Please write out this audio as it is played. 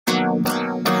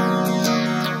Have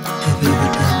you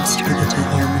ever danced with the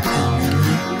devil in the pale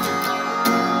moonlight?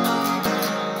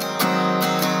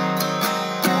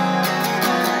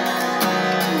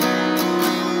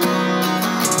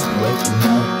 Waking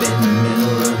up in the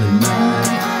middle of the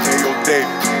night. Hey yo,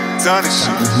 David, done this shit.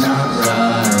 Something's not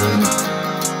right.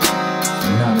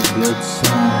 Not a good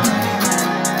sign.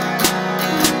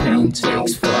 Pain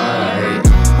takes flight.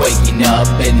 Waking up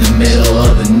in the middle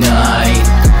of the night,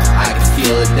 I can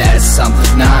feel it that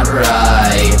something's not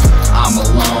right. I'm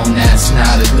alone, that's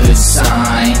not a good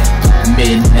sign.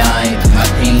 Midnight, my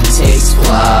pain takes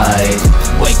flight.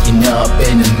 Waking up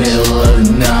in the middle of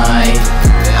the night,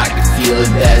 I can feel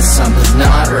it that something's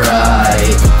not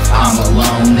right. I'm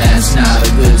alone, that's not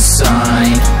a good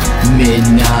sign.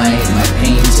 Midnight, my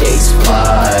pain takes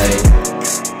flight.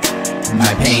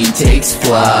 My pain takes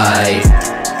flight.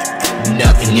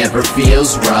 Nothing ever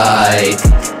feels right.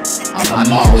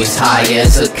 I'm always high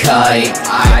as a kite.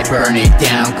 I burn it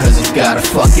down cause it's got a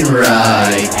fucking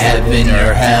right. Heaven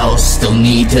or hell, still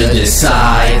need to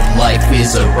decide. Life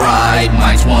is a ride,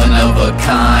 mine's one of a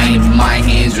kind. My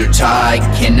hands are tied,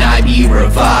 can I be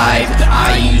revived?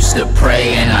 I used to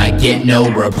pray and I get no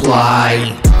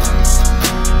reply.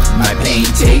 My pain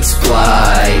takes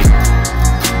flight.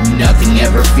 Nothing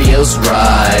ever feels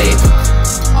right.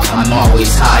 I'm always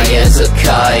high as a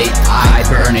kite. I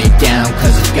burn it down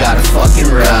cause it's got a fucking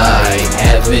right.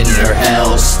 Heaven or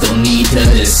hell, still need to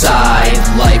decide.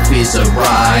 Life is a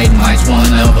ride, mine's one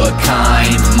of a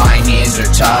kind. My hands are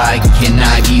tied, can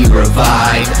I be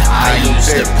revived? I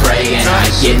used to pray and I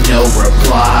get no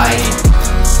reply.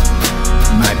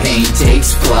 My pain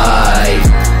takes flight.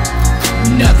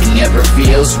 Nothing ever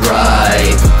feels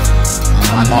right.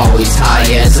 I'm always high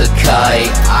as a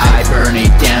kite. I burn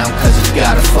it down cause it's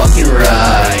got a fucking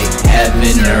right.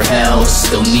 Heaven or hell,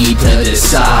 still need to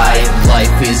decide. Life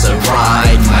is a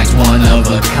ride, mine's one of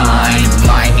a kind.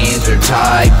 My hands are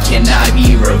tied, can I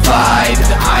be revived?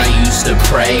 I used to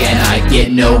pray and I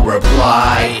get no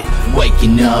reply.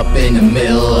 Waking up in the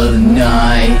middle of the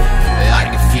night,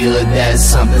 I can feel it that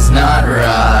something's not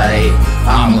right.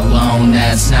 I'm alone,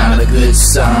 that's not a good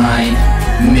sign.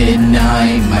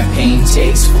 Midnight, my pain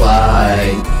takes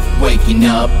flight. Waking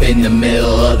up in the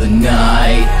middle of the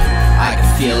night, I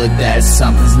can feel it that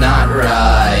something's not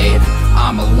right.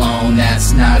 I'm alone,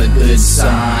 that's not a good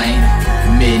sign.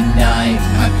 Midnight,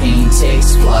 my pain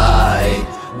takes flight.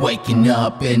 Waking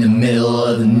up in the middle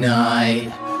of the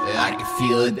night, I can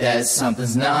feel it that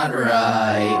something's not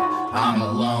right. I'm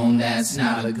alone, that's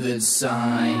not a good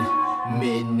sign.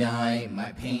 Midnight,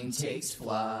 my pain takes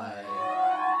flight.